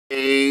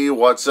Hey,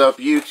 what's up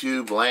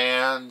YouTube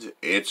land?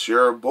 It's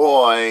your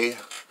boy,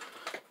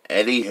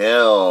 Eddie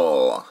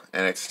Hill,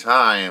 and it's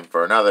time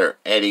for another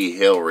Eddie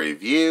Hill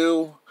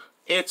review.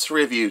 It's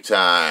review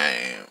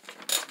time,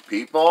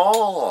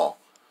 people!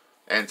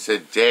 And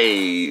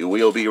today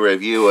we'll be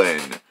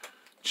reviewing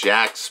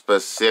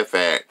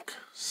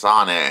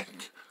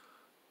Jakks-Pacific-Sonic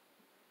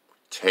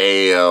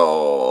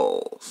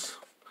Tails.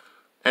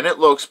 And it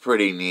looks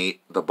pretty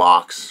neat, the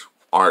box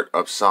art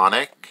of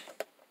Sonic.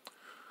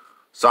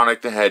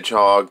 Sonic the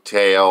Hedgehog,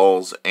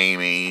 Tails,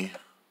 Amy.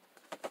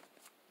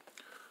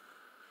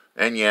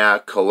 And yeah,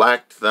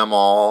 collect them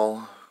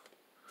all.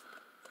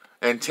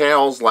 And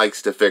Tails likes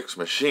to fix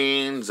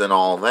machines and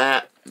all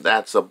that.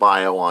 That's a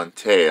bio on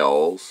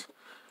Tails.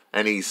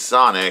 And he's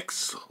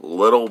Sonic's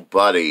little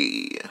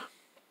buddy.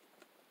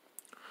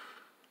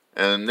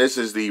 And this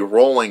is the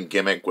rolling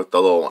gimmick with the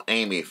little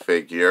Amy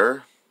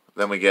figure.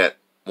 Then we get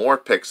more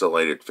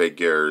pixelated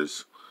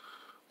figures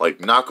like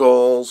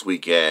Knuckles. We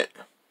get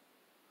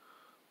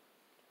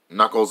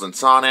Knuckles and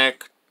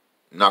Sonic,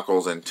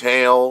 Knuckles and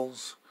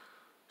Tails,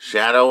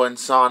 Shadow and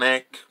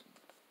Sonic.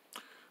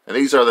 And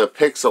these are the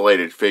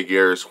pixelated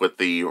figures with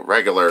the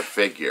regular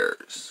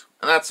figures.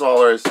 And that's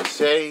all there is to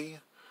say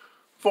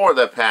for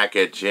the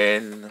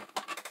packaging.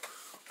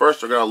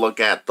 First, we're going to look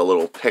at the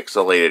little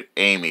pixelated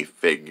Amy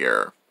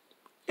figure.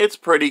 It's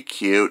pretty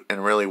cute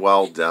and really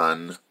well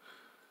done.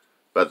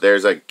 But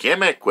there's a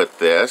gimmick with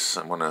this.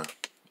 I'm going to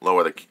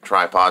lower the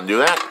tripod and do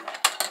that.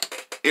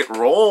 It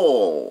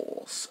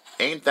rolls.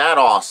 Ain't that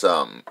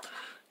awesome?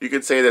 You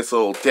could say this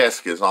little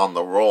disc is on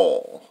the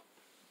roll.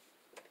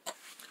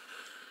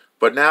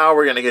 But now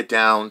we're going to get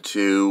down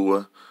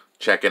to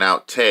checking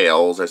out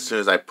Tails as soon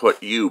as I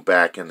put you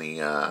back in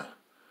the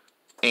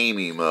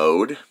Amy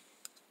mode.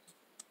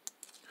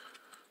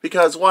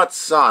 Because what's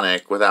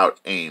Sonic without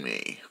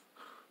Amy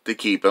to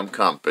keep him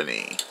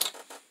company?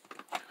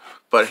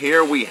 But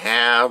here we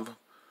have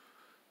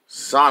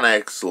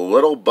Sonic's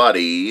little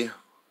buddy,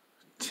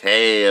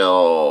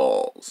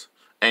 Tails.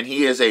 And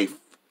he is a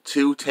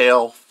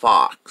two-tailed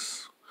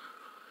fox.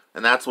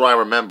 And that's what I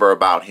remember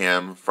about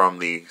him from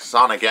the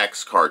Sonic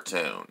X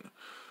cartoon.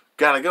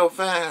 Gotta go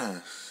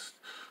fast.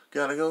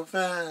 Gotta go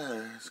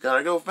fast.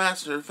 Gotta go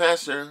faster,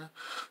 faster.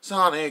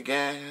 Sonic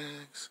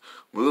X.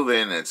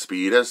 Moving at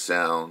speed of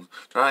sound.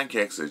 Trying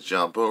kicks to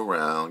jump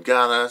around.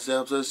 Got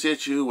ourselves a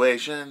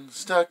situation.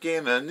 Stuck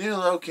in a new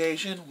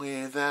location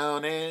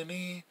without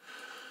any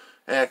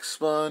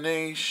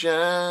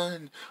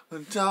explanation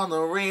until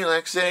the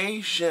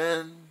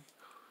relaxation.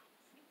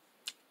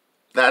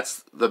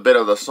 That's the bit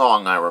of the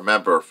song I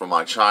remember from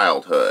my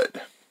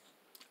childhood.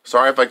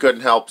 Sorry if I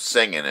couldn't help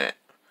singing it,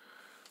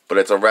 but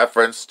it's a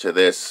reference to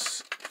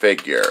this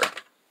figure.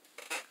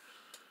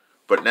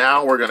 But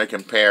now we're going to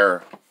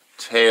compare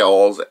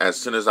Tails as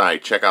soon as I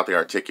check out the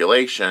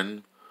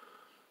articulation.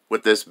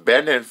 With this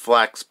bend and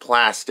flex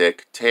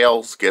plastic,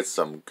 Tails gets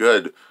some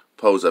good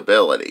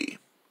posability.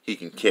 He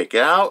can kick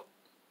out.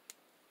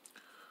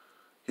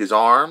 His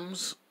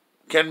arms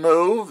can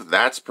move.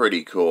 That's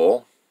pretty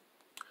cool.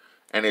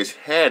 And his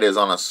head is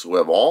on a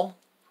swivel.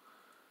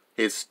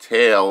 His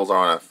tails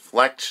are on a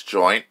flex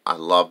joint. I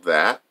love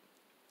that.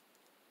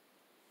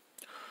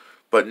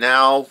 But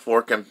now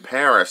for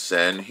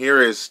comparison,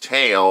 here is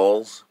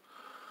Tails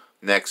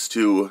next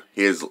to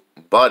his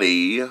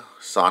buddy,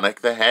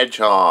 Sonic the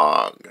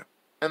Hedgehog.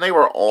 And they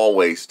were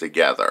always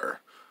together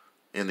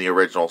in the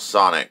original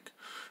Sonic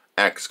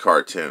X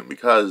cartoon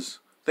because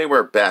they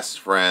were best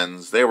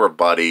friends, they were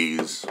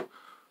buddies.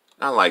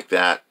 I like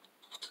that.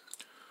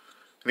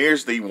 And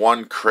here's the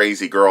one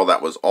crazy girl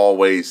that was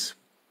always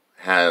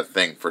had a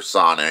thing for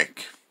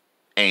Sonic,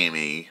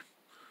 Amy.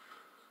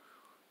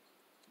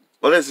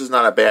 Well, this is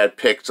not a bad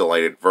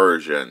pixelated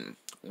version.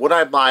 Would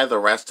I buy the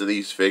rest of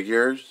these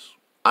figures?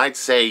 I'd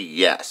say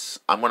yes.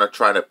 I'm going to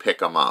try to pick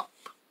them up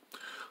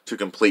to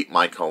complete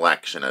my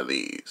collection of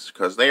these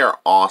because they are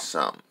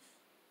awesome.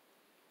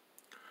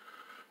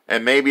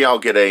 And maybe I'll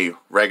get a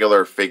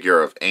regular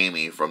figure of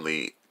Amy from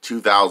the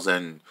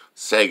 2000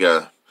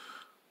 Sega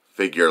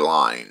figure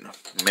line.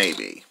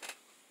 Maybe.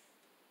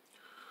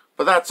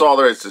 But that's all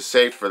there is to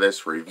say for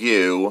this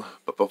review.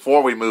 But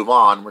before we move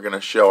on, we're going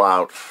to show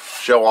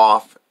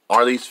off,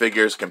 are these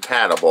figures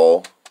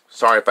compatible?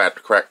 Sorry if I have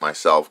to correct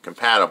myself.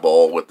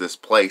 Compatible with this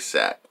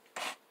playset.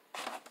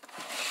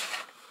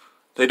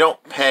 They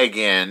don't peg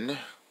in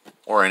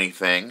or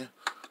anything.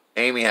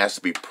 Amy has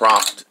to be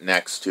propped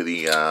next to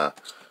the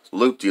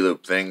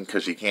loop-de-loop thing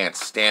because she can't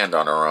stand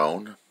on her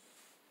own.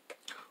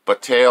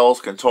 But Tails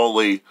can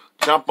totally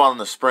jump on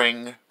the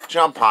spring,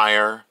 jump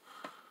higher,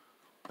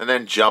 and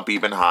then jump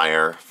even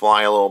higher,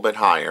 fly a little bit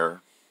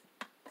higher.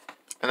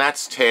 And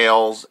that's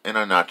Tails in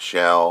a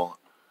nutshell.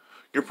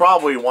 You're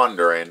probably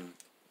wondering,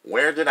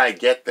 where did I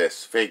get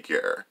this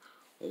figure?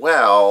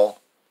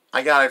 Well,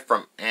 I got it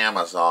from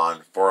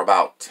Amazon for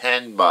about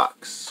 10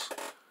 bucks.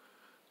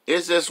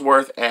 Is this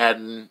worth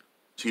adding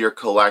to your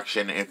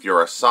collection if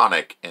you're a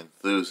Sonic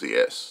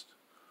enthusiast?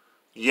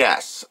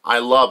 Yes, I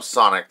love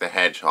Sonic the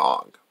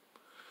Hedgehog.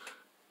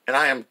 And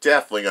I am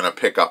definitely going to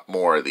pick up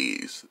more of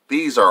these.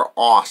 These are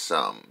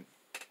awesome.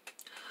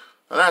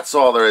 And that's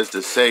all there is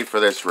to say for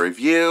this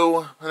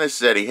review. And this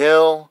is Eddie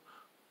Hill.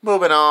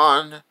 Moving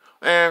on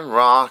and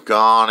rock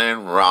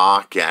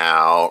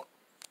out.